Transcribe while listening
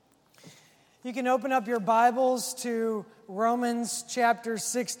You can open up your Bibles to Romans chapter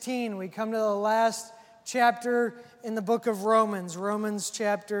 16. We come to the last chapter in the book of Romans, Romans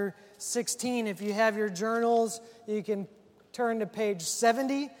chapter 16. If you have your journals, you can turn to page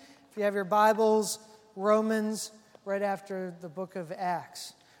 70. If you have your Bibles, Romans, right after the book of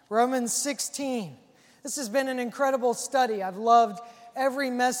Acts. Romans 16. This has been an incredible study. I've loved every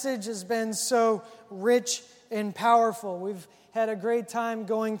message. Has been so rich and powerful. We've had a great time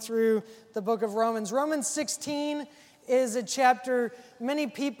going through the book of Romans. Romans 16 is a chapter many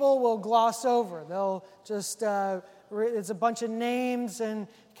people will gloss over. They'll just, it's a bunch of names and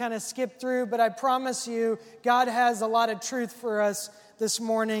kind of skip through. But I promise you, God has a lot of truth for us this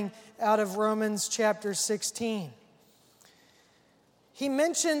morning out of Romans chapter 16. He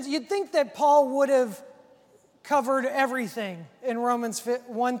mentions, you'd think that Paul would have covered everything in Romans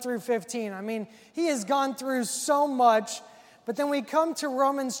 1 through 15. I mean, he has gone through so much. But then we come to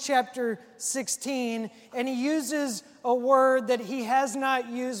Romans chapter 16, and he uses a word that he has not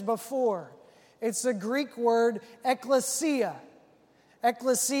used before. It's the Greek word ekklesia.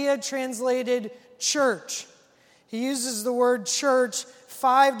 Ekklesia translated church. He uses the word church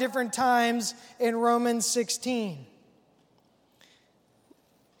 5 different times in Romans 16.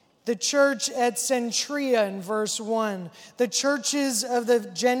 The church at Centuria in verse 1. The churches of the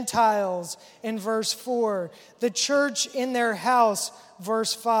Gentiles in verse 4. The church in their house,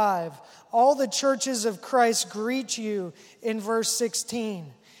 verse 5. All the churches of Christ greet you in verse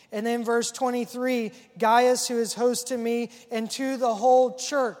 16. And then verse 23, Gaius, who is host to me, and to the whole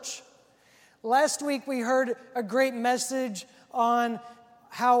church. Last week we heard a great message on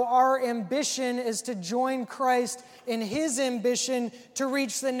how our ambition is to join Christ in His ambition to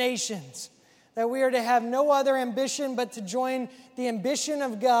reach the nations. That we are to have no other ambition but to join the ambition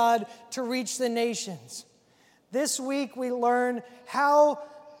of God to reach the nations. This week we learn how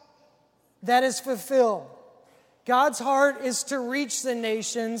that is fulfilled. God's heart is to reach the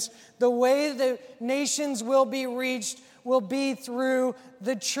nations. The way the nations will be reached will be through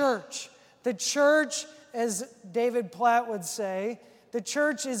the church. The church, as David Platt would say, the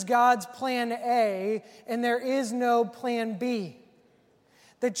church is God's plan A, and there is no plan B.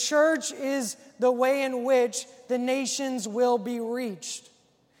 The church is the way in which the nations will be reached.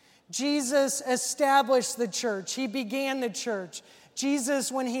 Jesus established the church. He began the church. Jesus,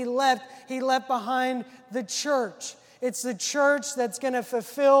 when He left behind the church. It's the church that's going to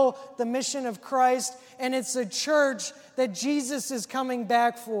fulfill the mission of Christ, and it's the church that Jesus is coming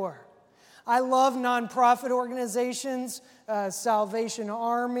back for. I love nonprofit organizations, Salvation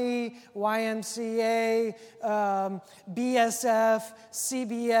Army, YMCA, BSF,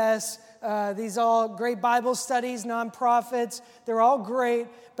 CBS. These all great Bible studies, nonprofits. They're all great,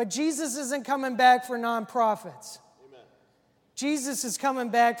 but Jesus isn't coming back for nonprofits. Amen. Jesus is coming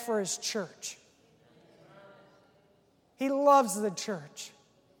back for His church. He loves the church.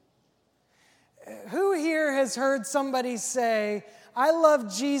 Who here has heard somebody say, I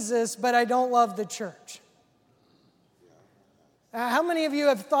love Jesus, but I don't love the church? How many of you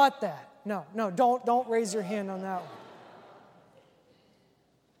have thought that? No, don't raise your hand on that one.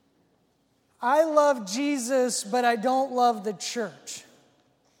 I love Jesus, but I don't love the church.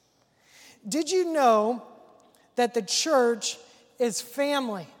 Did you know that the church is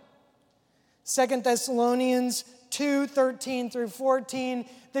family? 2 Thessalonians 2:13 through 14,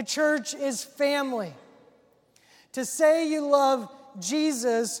 the church is family. To say you love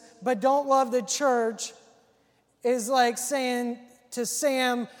Jesus but don't love the church is like saying to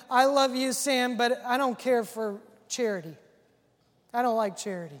Sam, I love you, Sam, but I don't care for charity. I don't like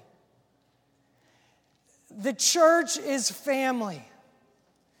charity. The church is family.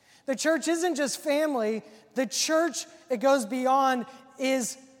 The church isn't just family. The church, it goes beyond,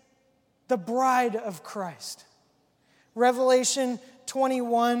 is the bride of Christ. Revelation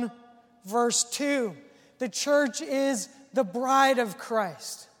 21, verse 2. The church is the bride of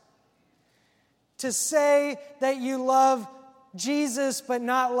Christ. To say that you love Jesus but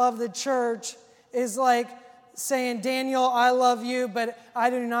not love the church is like saying, Daniel, I love you, but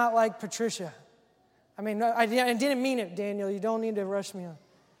I do not like Patricia. I mean, I didn't mean it, Daniel. You don't need to rush me on.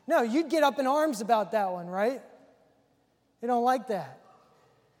 No, you'd get up in arms about that one, right? You don't like that.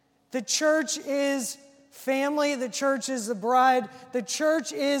 The church is family. The church is the bride. The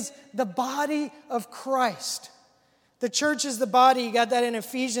church is the body of Christ. The church is the body. You got that in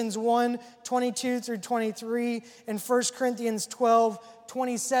Ephesians 1, 22 through 23 and 1 Corinthians 12,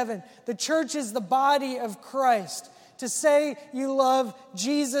 27. The church is the body of Christ. To say you love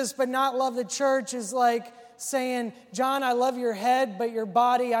Jesus but not love the church is like saying, John, I love your head, but your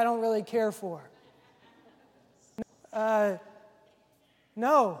body I don't really care for.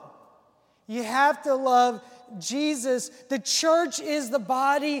 No. You have to love Jesus. The church is the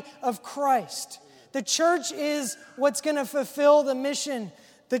body of Christ. The church is what's going to fulfill the mission.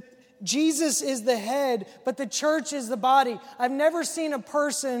 Jesus is the head, but the church is the body. I've never seen a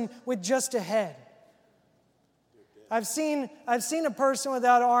person with just a head. I've seen a person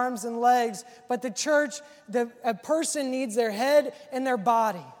without arms and legs, but the church, a person needs their head and their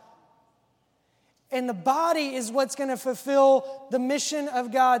body. And the body is what's going to fulfill the mission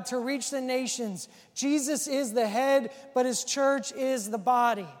of God to reach the nations. Jesus is the head, but his church is the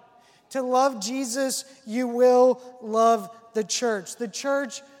body. To love Jesus, you will love the church. The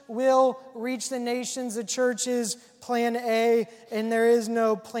church will reach the nations. The church is plan A, and there is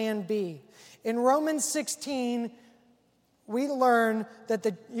no plan B. In Romans 16, we learn that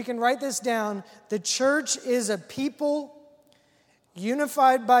you can write this down, the church is a people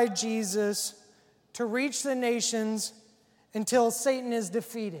unified by Jesus to reach the nations until Satan is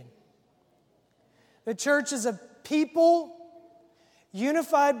defeated. The church is a people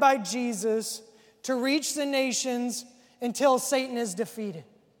unified by Jesus to reach the nations until Satan is defeated.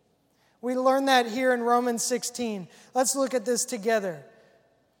 We learn that here in Romans 16. Let's look at this together.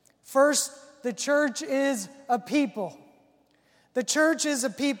 First, the church is a people. The church is a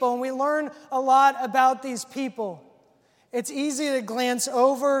people, and we learn a lot about these people. It's easy to glance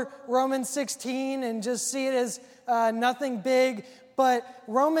over Romans 16 and just see it as nothing big, but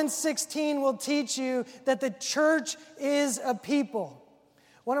Romans 16 will teach you that the church is a people.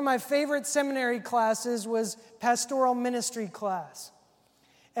 One of my favorite seminary classes was pastoral ministry class.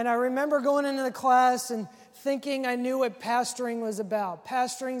 And I remember going into the class and thinking I knew what pastoring was about.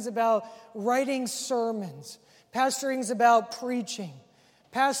 Pastoring's about writing sermons. Pastoring's about preaching.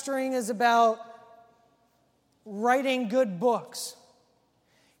 Pastoring is about writing good books.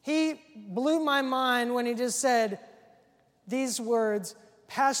 He blew my mind when he just said these words,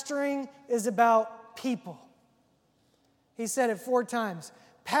 pastoring is about people. He said it 4 times.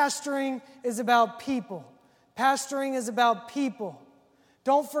 Pastoring is about people. Pastoring is about people.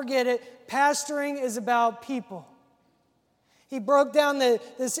 Don't forget it. Pastoring is about people. He broke down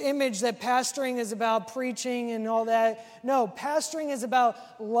this image that pastoring is about preaching and all that. No, pastoring is about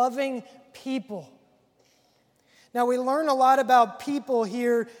loving people. Now, we learn a lot about people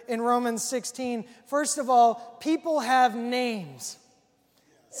here in Romans 16. First of all, people have names.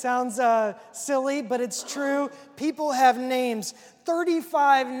 Sounds silly, but it's true. People have names.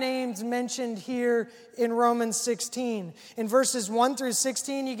 35 names mentioned here in Romans 16. In verses 1 through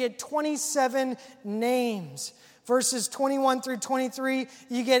 16, you get 27 names. Verses 21 through 23,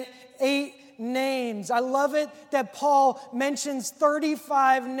 you get 8 names. I love it that Paul mentions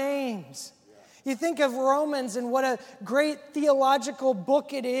 35 names. You think of Romans and what a great theological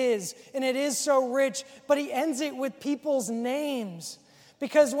book it is, and it is so rich, but he ends it with people's names.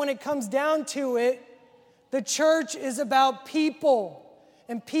 Because when it comes down to it, the church is about people,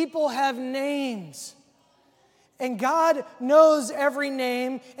 and people have names. And God knows every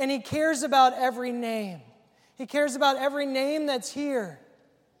name, and he cares about every name. He cares about every name that's here.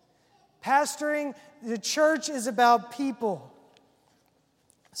 Pastoring, the church is about people.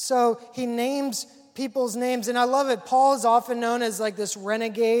 So he names people's names, and I love it. Paul is often known as like this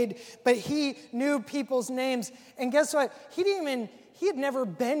renegade, but he knew people's names. And guess what? He had never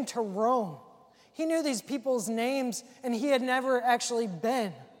been to Rome. He knew these people's names, and he had never actually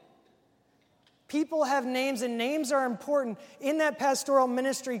been. People have names, and names are important. In that pastoral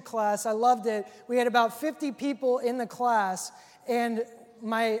ministry class, I loved it. We had about 50 people in the class, and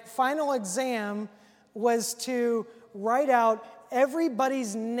my final exam was to write out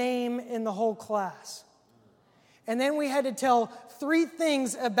everybody's name in the whole class. And then we had to tell 3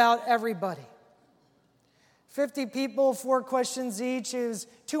 things about everybody. 50 people, 4 questions each. It was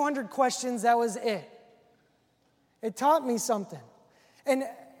 200 questions. That was it. It taught me something. And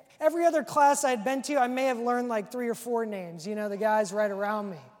every other class I'd been to, I may have learned like 3 or 4 names, the guys right around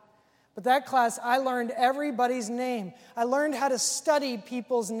me. But that class, I learned everybody's name. I learned how to study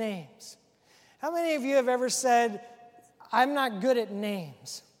people's names. How many of you have ever said, I'm not good at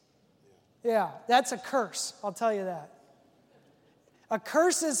names? Yeah, that's a curse, I'll tell you that. A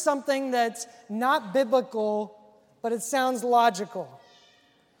curse is something that's not biblical, but it sounds logical.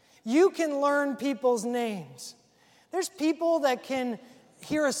 You can learn people's names. There's people that can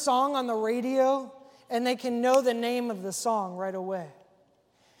hear a song on the radio and they can know the name of the song right away.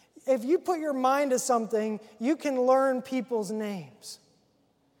 If you put your mind to something, you can learn people's names.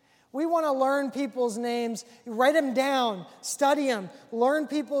 We want to learn people's names, write them down, study them, learn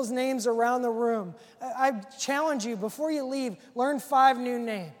people's names around the room. I challenge you, before you leave, learn 5 new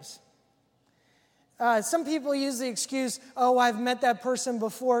names. Some people use the excuse, oh, I've met that person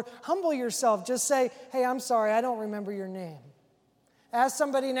before. Humble yourself. Just say, hey, I'm sorry, I don't remember your name. Ask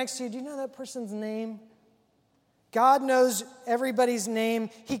somebody next to you, do you know that person's name? God knows everybody's name.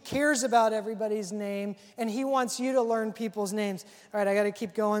 He cares about everybody's name, and He wants you to learn people's names. All right, I got to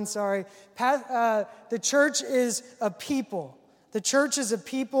keep going, sorry. The church is a people. The church is a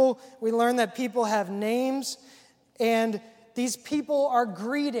people. We learn that people have names, and these people are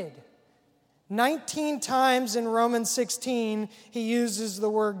greeted. 19 times in Romans 16, he uses the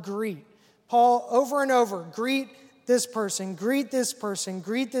word greet. Paul, over and over, greet this person, greet this person,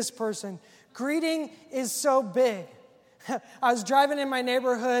 greet this person. Greeting is so big. I was driving in my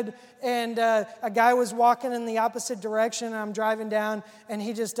neighborhood, and a guy was walking in the opposite direction, and I'm driving down, and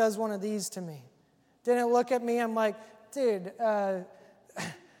he just does one of these to me. Didn't look at me. I'm like, dude,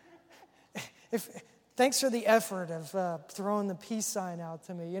 thanks for the effort of throwing the peace sign out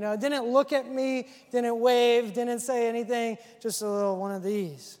to me. Didn't look at me, didn't wave, didn't say anything, just a little one of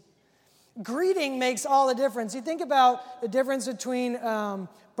these. Greeting makes all the difference. You think about the difference between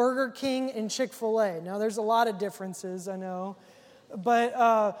Burger King and Chick-fil-A. Now, there's a lot of differences, I know. But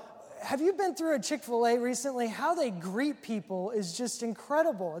have you been through a Chick-fil-A recently? How they greet people is just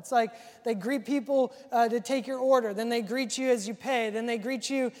incredible. It's like they greet people to take your order. Then they greet you as you pay. Then they greet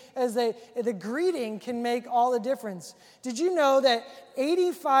you as the greeting can make all the difference. Did you know that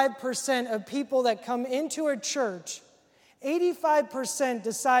 85% of people that come into a church, 85%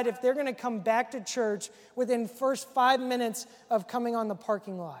 decide if they're going to come back to church within first 5 minutes of coming on the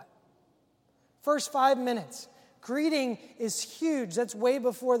parking lot? First 5 minutes. Greeting is huge. That's way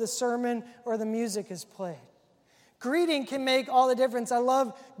before the sermon or the music is played. Greeting can make all the difference. I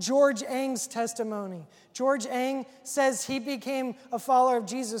love George Eng's testimony. George Eng says he became a follower of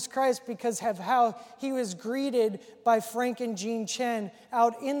Jesus Christ because of how he was greeted by Frank and Jean Chen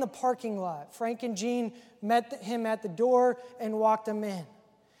out in the parking lot. Frank and Jean met him at the door and walked him in.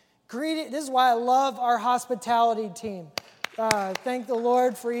 This is why I love our hospitality team. Thank the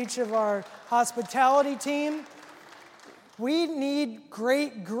Lord for each of our hospitality team. We need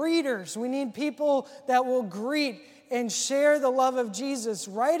great greeters. We need people that will greet and share the love of Jesus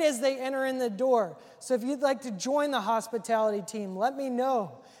right as they enter in the door. So if you'd like to join the hospitality team, let me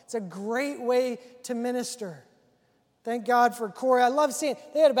know. It's a great way to minister. Thank God for Corey. I love seeing,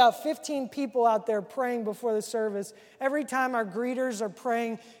 they had about 15 people out there praying before the service. Every time our greeters are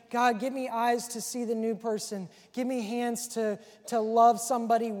praying, God, give me eyes to see the new person. Give me hands to love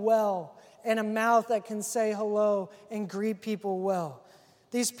somebody well, and a mouth that can say hello and greet people well.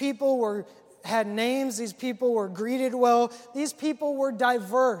 These people had names. These people were greeted well. These people were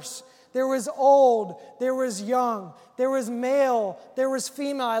diverse. There was old, there was young, there was male, there was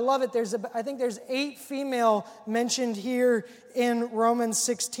female. I love it. I think there's 8 female mentioned here in Romans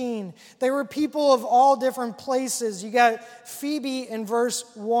 16. They were people of all different places. You got Phoebe in verse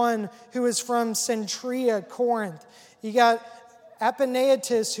 1, who is from Centria, Corinth. You got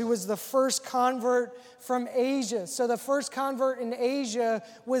Epaenetus, who was the first convert from Asia. So the first convert in Asia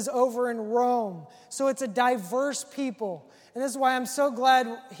was over in Rome. So it's a diverse people. And this is why I'm so glad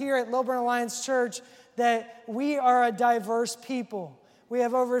here at Lilburn Alliance Church that we are a diverse people. We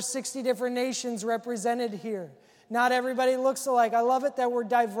have over 60 different nations represented here. Not everybody looks alike. I love it that we're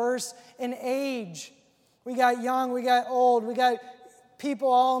diverse in age. We got young, we got old, we got people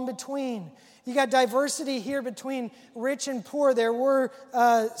all in between. You got diversity here between rich and poor. There were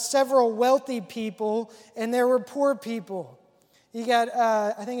several wealthy people, and there were poor people. You got,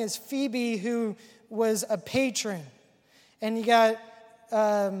 I think it's Phoebe, who was a patron. And you got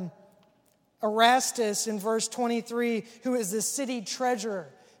Erastus in verse 23, who is the city treasurer.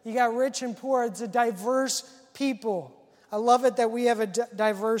 You got rich and poor. It's a diverse people. I love it that we have a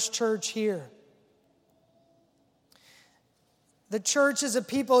diverse church here. The church is a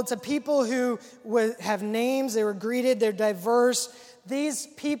people. It's a people who have names. They were greeted. They're diverse. These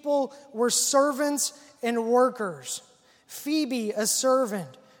people were servants and workers. Phoebe, a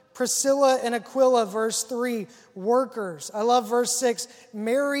servant. Priscilla and Aquila, verse 3, workers. I love verse 6.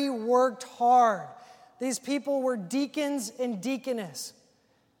 Mary worked hard. These people were deacons and deaconess.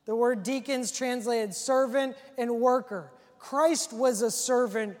 The word deacons translated servant and worker. Christ was a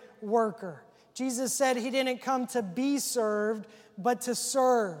servant worker. Jesus said he didn't come to be served, but to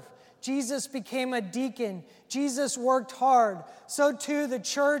serve. Jesus became a deacon. Jesus worked hard. So too, the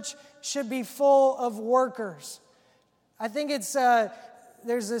church should be full of workers. I think it's...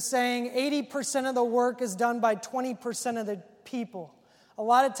 There's a saying, 80% of the work is done by 20% of the people. A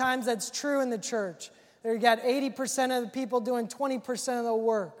lot of times that's true in the church. You got 80% of the people doing 20% of the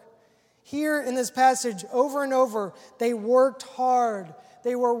work. Here in this passage, over and over, they worked hard.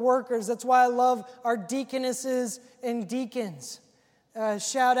 They were workers. That's why I love our deaconesses and deacons.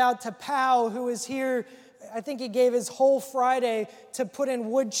 Shout out to Powell, who is here. I think he gave his whole Friday to put in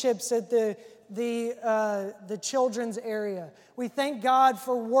wood chips at the children's area. We thank God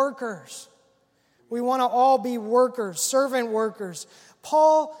for workers. We want to all be workers, servant workers.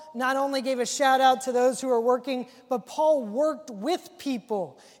 Paul not only gave a shout out to those who are working, but Paul worked with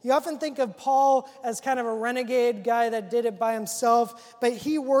people. You often think of Paul as kind of a renegade guy that did it by himself, but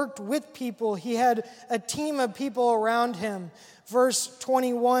he worked with people. He had a team of people around him. Verse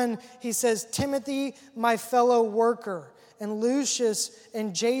 21, he says, Timothy, my fellow worker, and Lucius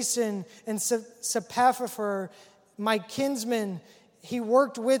and Jason and Sepaphaphir, my kinsman. He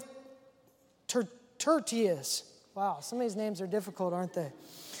worked with Tertius. Wow, some of these names are difficult, aren't they?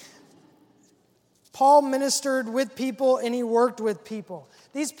 Paul ministered with people and he worked with people.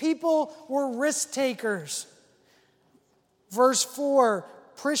 These people were risk takers. Verse 4,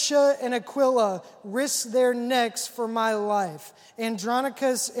 Prisca and Aquila risked their necks for my life.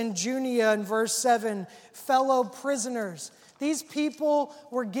 Andronicus and Junia in verse 7, fellow prisoners. These people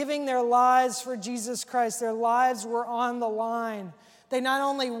were giving their lives for Jesus Christ. Their lives were on the line. They not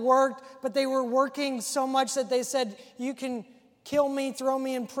only worked, but they were working so much that they said, you can kill me, throw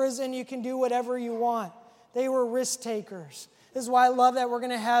me in prison, you can do whatever you want. They were risk takers. This is why I love that we're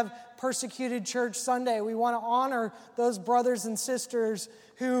going to have Persecuted Church Sunday. We want to honor those brothers and sisters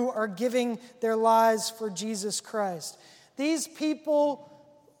who are giving their lives for Jesus Christ. These people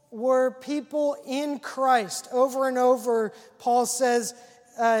were people in Christ. Over and over, Paul says,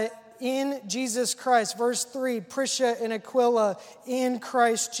 in Jesus Christ. Verse 3, Prisca and Aquila in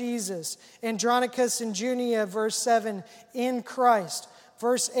Christ Jesus. Andronicus and Junia, verse 7, in Christ.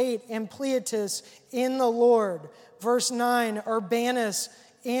 Verse 8, Ampliatus in the Lord. Verse 9, Urbanus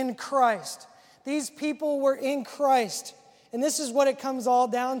in Christ. These people were in Christ. And this is what it comes all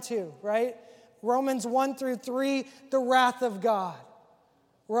down to, right? Romans 1 through 3, the wrath of God.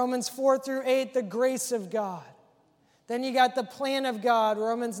 Romans 4 through 8, the grace of God. Then you got the plan of God,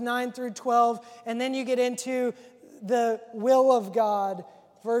 Romans 9 through 12, and then you get into the will of God,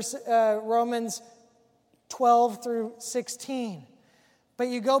 Romans 12 through 16. But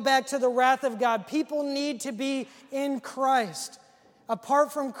you go back to the wrath of God. People need to be in Christ.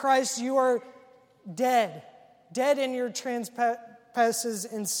 Apart from Christ, you are dead in your trespasses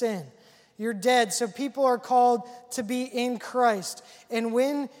and sin. You're dead. So people are called to be in Christ. And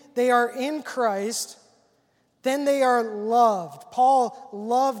when they are in Christ, then they are loved. Paul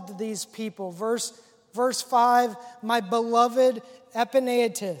loved these people. Verse 5, my beloved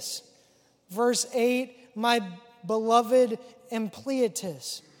Epaenetus. Verse 8, my beloved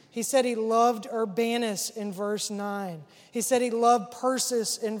Ampliatus. He said he loved Urbanus in verse 9. He said he loved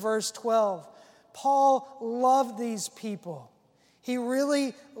Persis in verse 12. Paul loved these people. He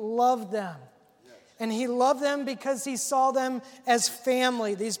really loved them. And he loved them because he saw them as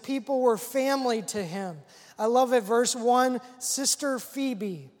family. These people were family to him. I love it. Verse 1, Sister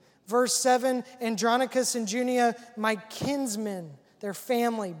Phoebe. Verse 7, Andronicus and Junia, my kinsmen, their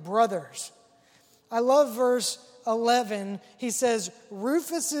family, brothers. I love verse 11. He says,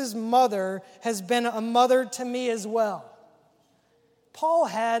 Rufus's mother has been a mother to me as well. Paul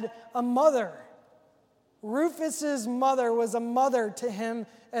had a mother. Rufus's mother was a mother to him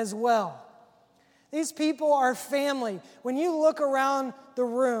as well. These people are family. When you look around the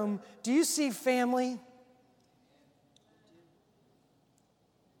room, do you see family?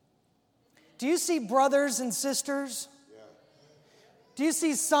 Do you see brothers and sisters? Do you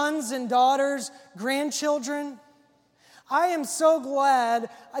see sons and daughters, grandchildren? I am so glad.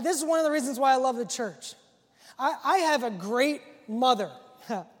 This is one of the reasons why I love the church. I have a great mother.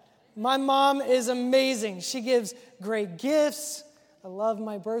 My mom is amazing. She gives great gifts. I love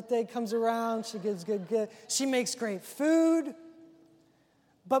my birthday comes around. She gives good gifts. She makes great food.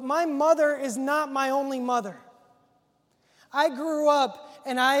 But my mother is not my only mother. I grew up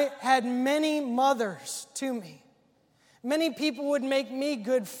and I had many mothers to me. Many people would make me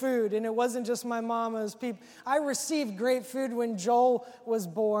good food, and it wasn't just my mom, it was people. I received great food when Joel was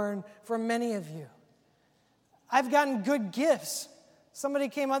born from many of you. I've gotten good gifts. Somebody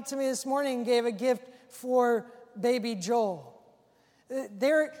came up to me this morning and gave a gift for baby Joel.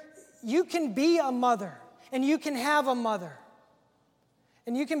 You can be a mother, and you can have a mother.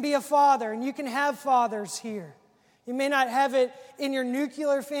 And you can be a father, and you can have fathers here. You may not have it in your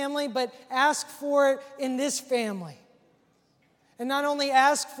nuclear family, but ask for it in this family. And not only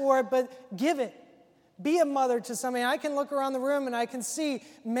ask for it, but give it. Be a mother to somebody. I can look around the room and I can see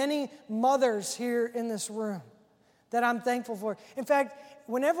many mothers here in this room. that I'm thankful for. In fact,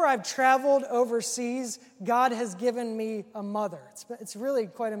 whenever I've traveled overseas, God has given me a mother. It's really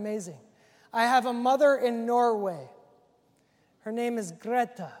quite amazing. I have a mother in Norway. Her name is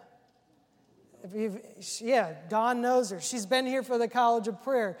Greta. Don knows her. She's been here for the College of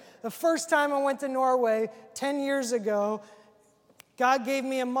Prayer. The first time I went to Norway 10 years ago, God gave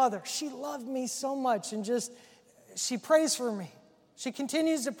me a mother. She loved me so much and she prays for me. She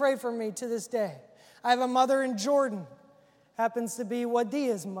continues to pray for me to this day. I have a mother in Jordan. Happens to be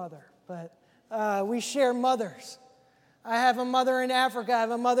Wadia's mother, but we share mothers. I have a mother in Africa. I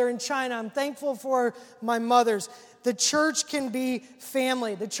have a mother in China. I'm thankful for my mothers. The church can be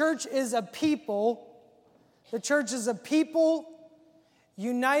family. The church is a people. The church is a people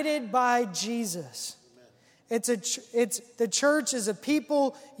united by Jesus. The church is a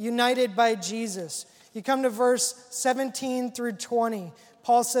people united by Jesus. You come to verse 17 through 20.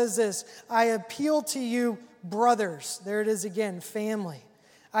 Paul says this, I appeal to you, brothers. There it is again, family.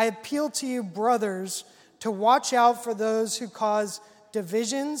 I appeal to you, brothers, to watch out for those who cause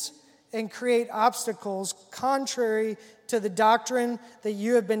divisions and create obstacles contrary to the doctrine that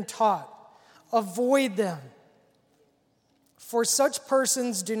you have been taught. Avoid them. For such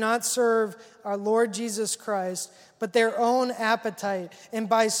persons do not serve our Lord Jesus Christ, but their own appetite. And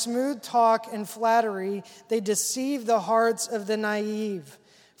by smooth talk and flattery, they deceive the hearts of the naive.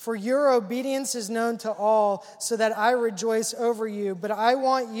 For your obedience is known to all, so that I rejoice over you. But I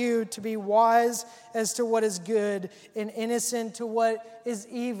want you to be wise as to what is good and innocent to what is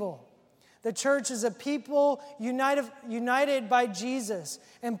evil. The church is a people united by Jesus.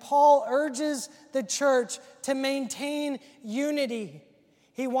 And Paul urges the church to maintain unity.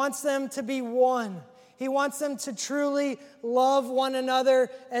 He wants them to be one. He wants them to truly love one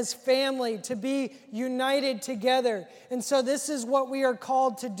another as family, to be united together. And so this is what we are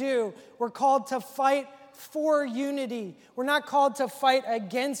called to do. We're called to fight for unity. We're not called to fight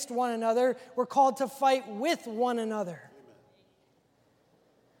against one another. We're called to fight with one another.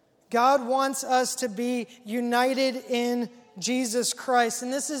 God wants us to be united in Jesus Christ.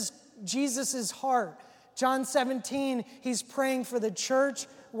 And this is Jesus' heart. John 17, he's praying for the church.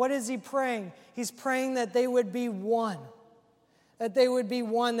 What is he praying? He's praying that they would be one. That they would be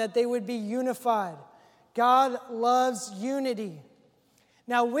one, that they would be unified. God loves unity.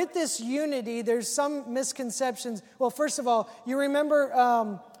 Now, with this unity, there's some misconceptions. Well, first of all, you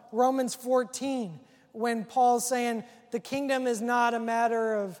remember Romans 14, when Paul's saying the kingdom is not a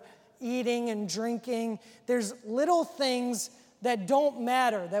matter of eating and drinking. There's little things that don't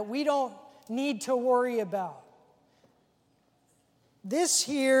matter, that we don't need to worry about. This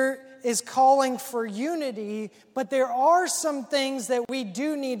here is calling for unity, but there are some things that we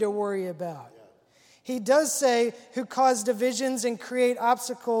do need to worry about. He does say, who cause divisions and create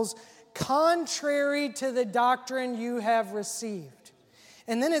obstacles contrary to the doctrine you have received.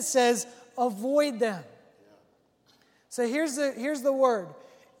 And then it says, avoid them. So here's the word.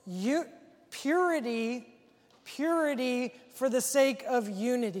 Purity for the sake of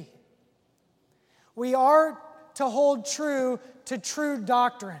unity. We are to hold true to true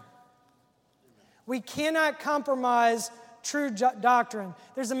doctrine. We cannot compromise true doctrine.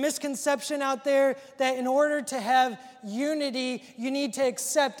 There's a misconception out there that in order to have unity, you need to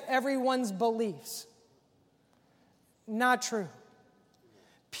accept everyone's beliefs. Not true.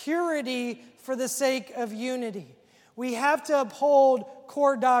 Purity for the sake of unity. We have to uphold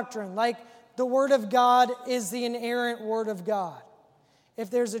core doctrine, like the Word of God is the inerrant Word of God. If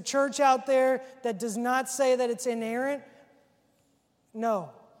there's a church out there that does not say that it's inerrant, no.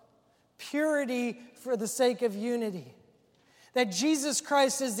 Purity for the sake of unity. That Jesus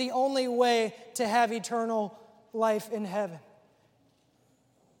Christ is the only way to have eternal life in heaven.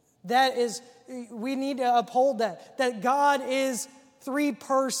 We need to uphold that. That God is three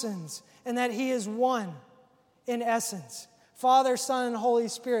persons and that He is one in essence. Father, Son, and Holy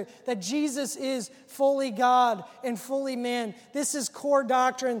Spirit. That Jesus is fully God and fully man. This is core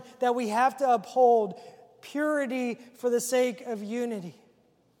doctrine that we have to uphold. Purity for the sake of unity.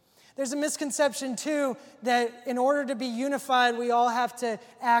 There's a misconception, too, that in order to be unified, we all have to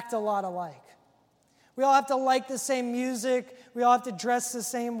act a lot alike. We all have to like the same music. We all have to dress the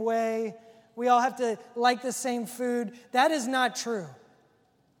same way. We all have to like the same food. That is not true.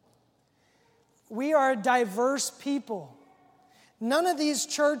 We are a diverse people. None of these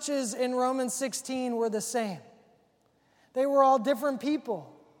churches in Romans 16 were the same. They were all different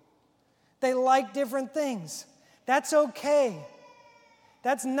people. They like different things. That's okay.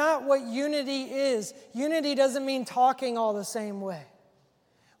 That's not what unity is. Unity doesn't mean talking all the same way.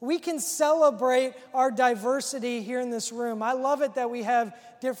 We can celebrate our diversity here in this room. I love it that we have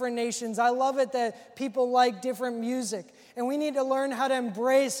different nations. I love it that people like different music. And we need to learn how to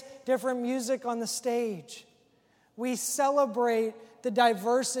embrace different music on the stage. We celebrate the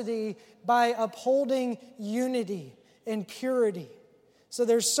diversity by upholding unity and purity. So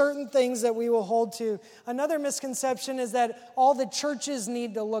there's certain things that we will hold to. Another misconception is that all the churches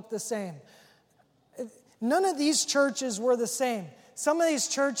need to look the same. None of these churches were the same. Some of these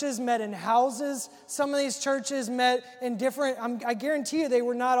churches met in houses. Some of these churches met in different, I guarantee you they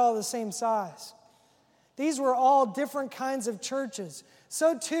were not all the same size. These were all different kinds of churches.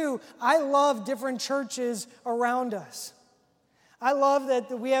 So too, I love different churches around us. I love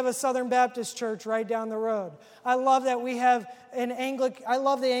that we have a Southern Baptist church right down the road. I love that we have I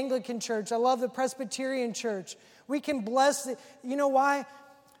love the Anglican church. I love the Presbyterian church. We can bless you know why?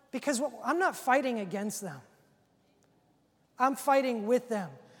 Because I'm not fighting against them. I'm fighting with them.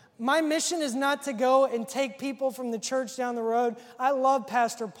 My mission is not to go and take people from the church down the road. I love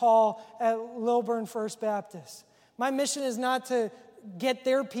Pastor Paul at Lilburn First Baptist. My mission is not to get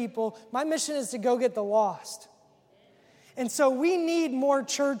their people. My mission is to go get the lost. And so we need more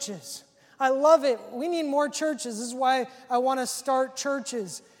churches. I love it. We need more churches. This is why I want to start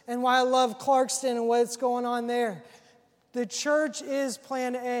churches and why I love Clarkston and what's going on there. The church is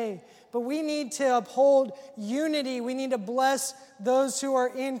plan A, but we need to uphold unity. We need to bless those who are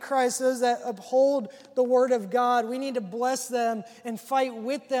in Christ, those that uphold the Word of God. We need to bless them and fight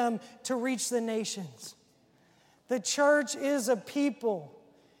with them to reach the nations. The church is a people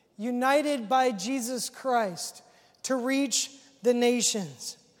united by Jesus Christ to reach the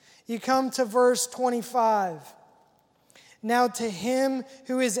nations. You come to verse 25. Now to him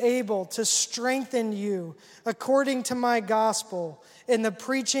who is able to strengthen you according to my gospel in the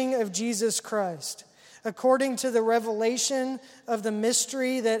preaching of Jesus Christ, according to the revelation of the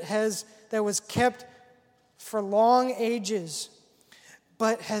mystery that was kept for long ages,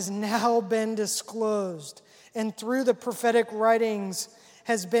 but has now been disclosed, and through the prophetic writings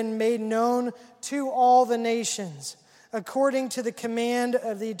has been made known to all the nations, according to the command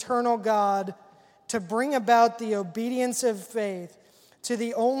of the eternal God, to bring about the obedience of faith. To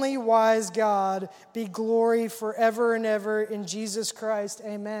the only wise God be glory forever and ever in Jesus Christ.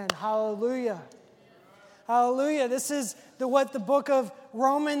 Amen. Hallelujah. Hallelujah. This is what the book of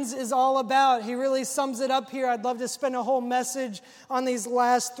Romans is all about. He really sums it up here. I'd love to spend a whole message on these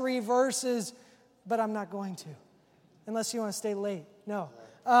last 3 verses, but I'm not going to, unless you want to stay late. No.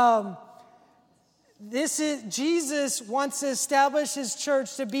 Jesus wants to establish his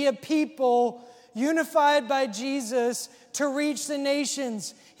church to be a people unified by Jesus to reach the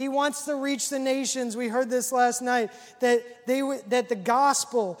nations. He wants to reach the nations. We heard this last night, that the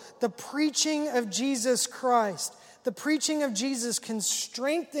gospel, the preaching of Jesus Christ, the preaching of Jesus can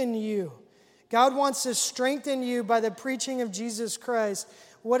strengthen you. God wants to strengthen you by the preaching of Jesus Christ.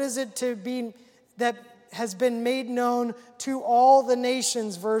 What is it to be that has been made known to all the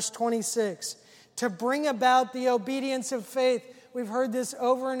nations, verse 26, to bring about the obedience of faith. We've heard this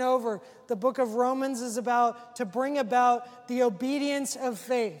over and over. The book of Romans is about to bring about the obedience of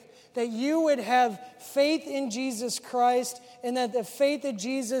faith, that you would have faith in Jesus Christ, and that the faith of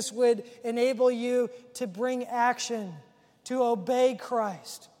Jesus would enable you to bring action, to obey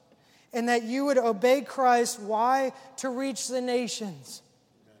Christ, and that you would obey Christ. Why? To reach the nations.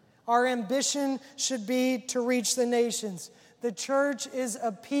 Our ambition should be to reach the nations. The church is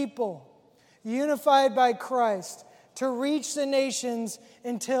a people unified by Christ to reach the nations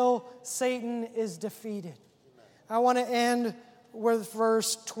until Satan is defeated. I want to end with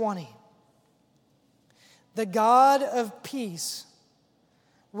verse 20. The God of peace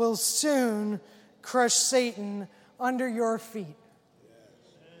will soon crush Satan under your feet.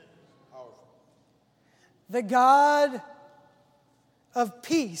 The God of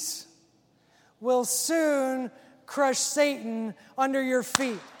peace will soon crush Satan under your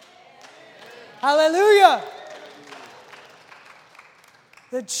feet. Hallelujah!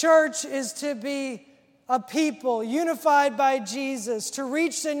 The church is to be a people unified by Jesus to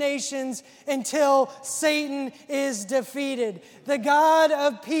reach the nations until Satan is defeated. The God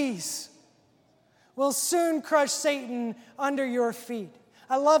of peace will soon crush Satan under your feet.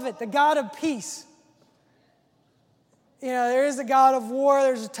 I love it. The God of peace. You know, there is a God of war.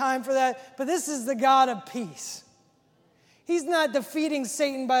 There's a time for that. But this is the God of peace. He's not defeating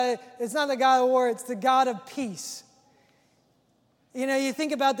Satan it's not the God of war. It's the God of peace. You know, you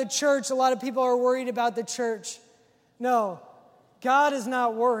think about the church, a lot of people are worried about the church. No, God is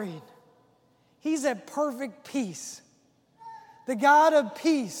not worried. He's at perfect peace. The God of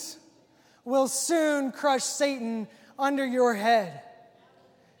peace will soon crush Satan under your head.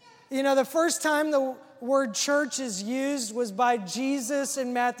 You know, the first time the word church is used was by Jesus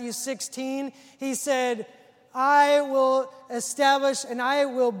in Matthew 16. He said, I will establish and I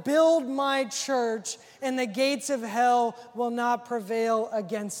will build my church, and the gates of hell will not prevail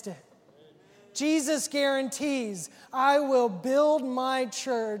against it. Jesus guarantees, I will build my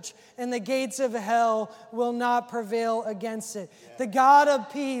church, and the gates of hell will not prevail against it. The God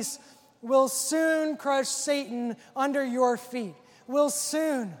of peace will soon crush Satan under your feet. Will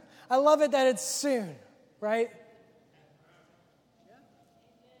soon. I love it that it's soon, right?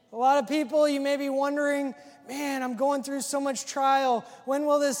 A lot of people, you may be wondering, man, I'm going through so much trial. When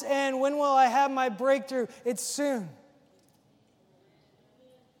will this end? When will I have my breakthrough? It's soon.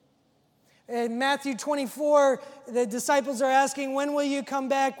 In Matthew 24, the disciples are asking, when will you come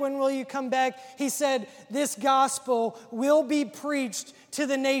back? When will you come back? He said, this gospel will be preached to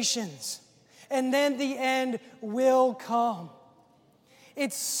the nations, and then the end will come.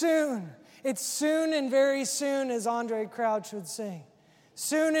 It's soon. It's soon and very soon, as Andre Crouch would sing.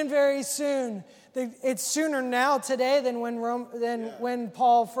 Soon and very soon. It's sooner now today than when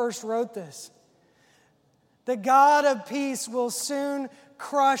Paul first wrote this. The God of peace will soon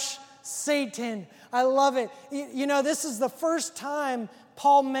crush Satan. I love it. You know, this is the first time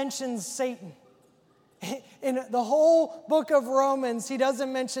Paul mentions Satan. In the whole book of Romans, he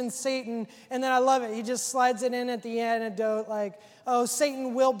doesn't mention Satan. And then I love it. He just slides it in at the antidote like, oh,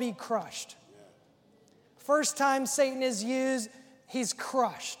 Satan will be crushed. First time Satan is used, he's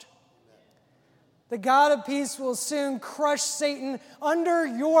crushed. The God of peace will soon crush Satan under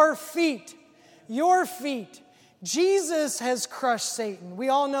your feet. Your feet. Jesus has crushed Satan. We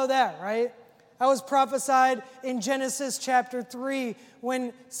all know that, right? That was prophesied in Genesis chapter 3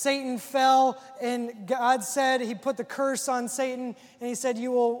 when Satan fell and God said, he put the curse on Satan and he said,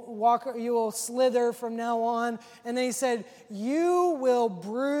 you will slither from now on. And then he said, you will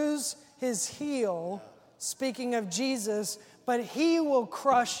bruise his heel, speaking of Jesus, but he will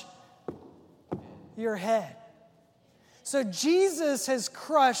crush your head. So Jesus has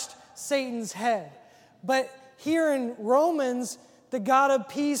crushed Satan's head. But here in Romans, the God of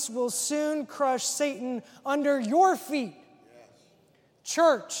peace will soon crush Satan under your feet. Yes.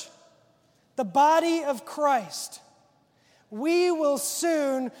 Church, the body of Christ, we will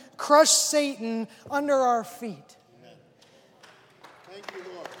soon crush Satan under our feet. Amen. Thank you,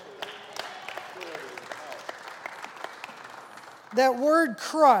 Lord. That word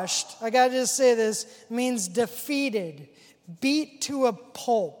crushed, I got to just say this, means defeated, beat to a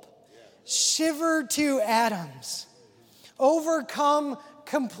pulp, shivered to atoms, overcome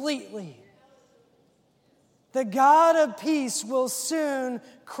completely. The God of peace will soon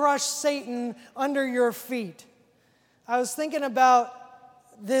crush Satan under your feet. I was thinking about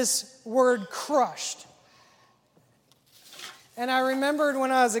this word crushed. And I remembered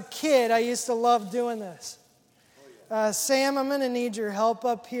when I was a kid, I used to love doing this. Sam, I'm going to need your help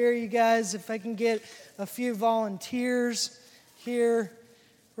up here, you guys. If I can get a few volunteers here,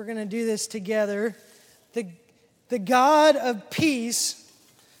 we're going to do this together. The God of peace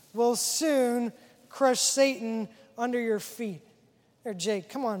will soon crush Satan under your feet. There, Jake,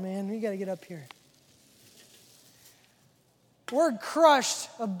 come on, man. You got to get up here. Word crushed,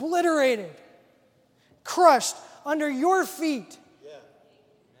 obliterated, crushed under your feet. Yeah.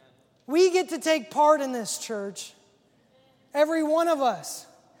 We get to take part in this, church. Every one of us.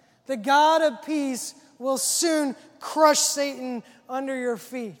 The God of peace will soon crush Satan under your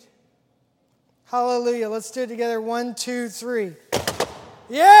feet. Hallelujah. Let's do it together. 1, 2, 3.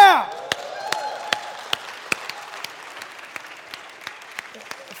 Yeah!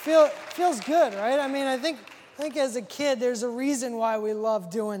 Feels good, right? I mean, I think as a kid, there's a reason why we love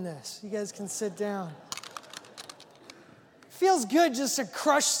doing this. You guys can sit down. Feels good just to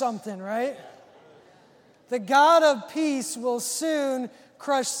crush something, right? The God of peace will soon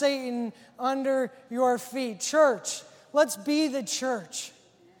crush Satan under your feet. Church, let's be the church.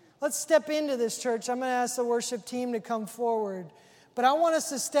 Let's step into this, church. I'm going to ask the worship team to come forward. But I want us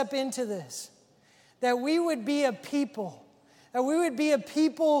to step into this. That we would be a people. That we would be a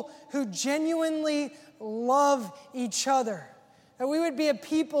people who genuinely love each other. That we would be a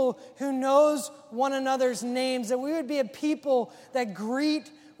people who knows one another's names. That we would be a people that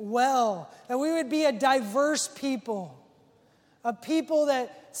greet well. That we would be a diverse people. A people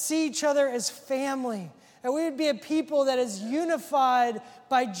that see each other as family. That we would be a people that is unified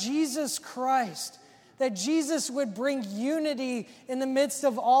by Jesus Christ. That Jesus would bring unity in the midst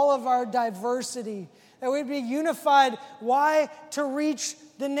of all of our diversity. That we'd be unified. Why? To reach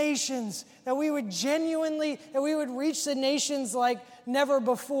the nations. That we would reach the nations like never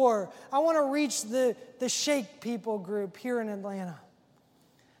before. I want to reach the Shake people group here in Atlanta.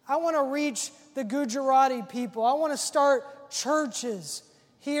 I want to reach the Gujarati people. I want to start churches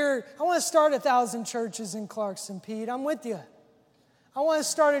here. I want to start 1,000 churches in Clarkson, Pete. I'm with you. I want to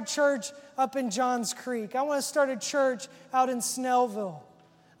start a church up in Johns Creek. I want to start a church out in Snellville.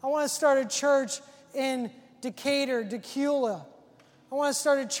 I want to start a church in Decatur, Decula. I want to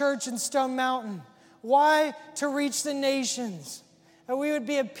start a church in Stone Mountain. Why? To reach the nations. That we would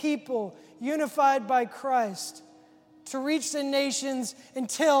be a people unified by Christ. To reach the nations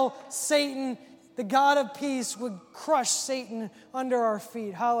until Satan, the God of peace, would crush Satan under our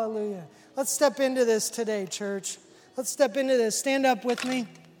feet. Hallelujah. Let's step into this today, church. Let's step into this. Stand up with me.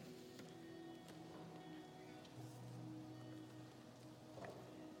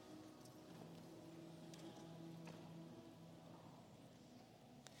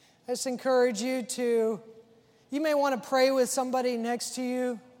 I just encourage you you may want to pray with somebody next to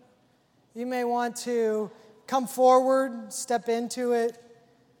you. You may want to come forward, step into it.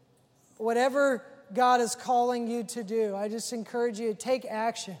 Whatever God is calling you to do, I just encourage you to take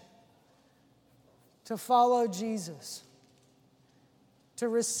action, to follow Jesus, to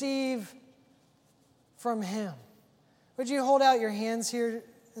receive from Him. Would you hold out your hands here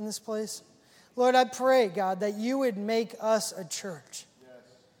in this place? Lord, I pray, God, that you would make us a church.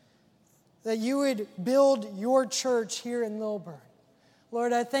 That you would build your church here in Lilburn.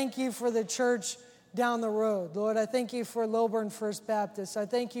 Lord, I thank you for the church down the road. Lord, I thank you for Lilburn First Baptist. I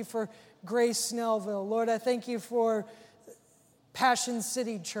thank you for Grace Snellville. Lord, I thank you for Passion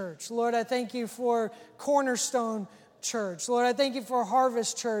City Church. Lord, I thank you for Cornerstone Church. Lord, I thank you for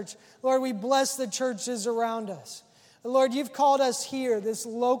Harvest Church. Lord, we bless the churches around us. Lord, you've called us here, this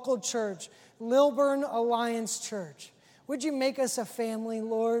local church, Lilburn Alliance Church. Would you make us a family,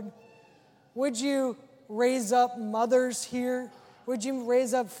 Lord? Would you raise up mothers here? Would you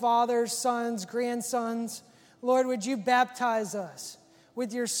raise up fathers, sons, grandsons? Lord, would you baptize us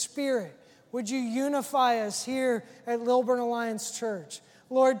with your Spirit? Would you unify us here at Lilburn Alliance Church?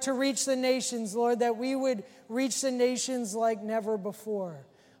 Lord, to reach the nations, Lord, that we would reach the nations like never before.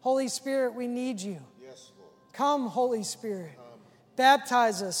 Holy Spirit, we need you. Yes, Lord. Come, Holy Spirit.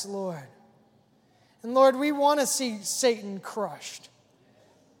 Baptize us, Lord. And Lord, we want to see Satan crushed.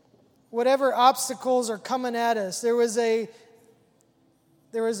 Whatever obstacles are coming at us, I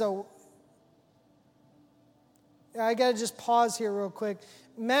got to just pause here real quick.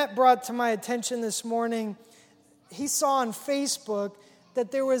 Matt brought to my attention this morning, he saw on Facebook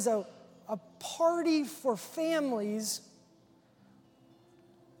that there was a party for families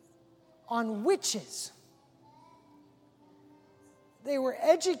on witches. They were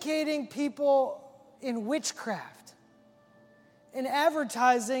educating people in witchcraft and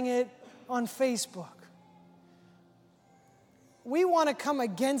advertising it on Facebook. We want to come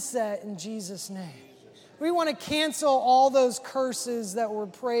against that in Jesus' name. We want to cancel all those curses that were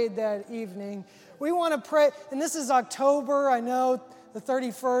prayed that evening. We want to pray, and this is October, I know, the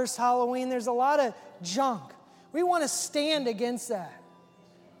 31st, Halloween, there's a lot of junk. We want to stand against that.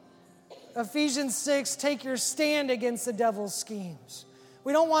 Ephesians 6, take your stand against the devil's schemes.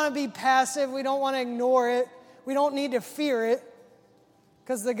 We don't want to be passive. We don't want to ignore it. We don't need to fear it,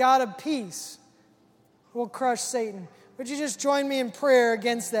 because the God of peace will crush Satan. Would you just join me in prayer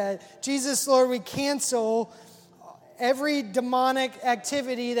against that? Jesus, Lord, we cancel every demonic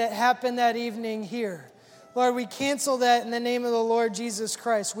activity that happened that evening here. Lord, we cancel that in the name of the Lord Jesus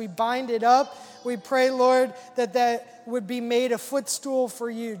Christ. We bind it up. We pray, Lord, that would be made a footstool for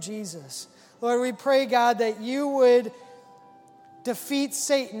you, Jesus. Lord, we pray, God, that you would defeat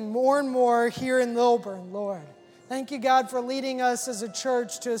Satan more and more here in Lilburn, Lord. Thank you, God, for leading us as a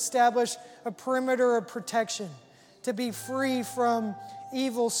church to establish a perimeter of protection, to be free from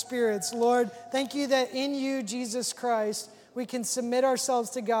evil spirits. Lord, thank you that in you, Jesus Christ, we can submit ourselves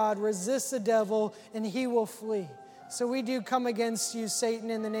to God, resist the devil, and he will flee. So we do come against you, Satan,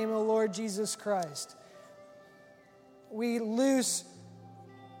 in the name of the Lord Jesus Christ. We loose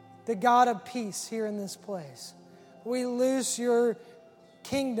the God of peace here in this place. We loose your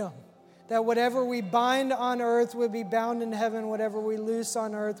kingdom, that whatever we bind on earth would be bound in heaven, whatever we loose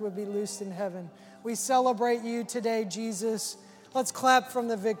on earth would be loosed in heaven. We celebrate you today, Jesus. Let's clap from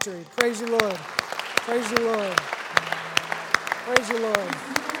the victory. Praise you, Lord. Praise you, Lord. Praise you, Lord.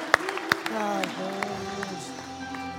 God,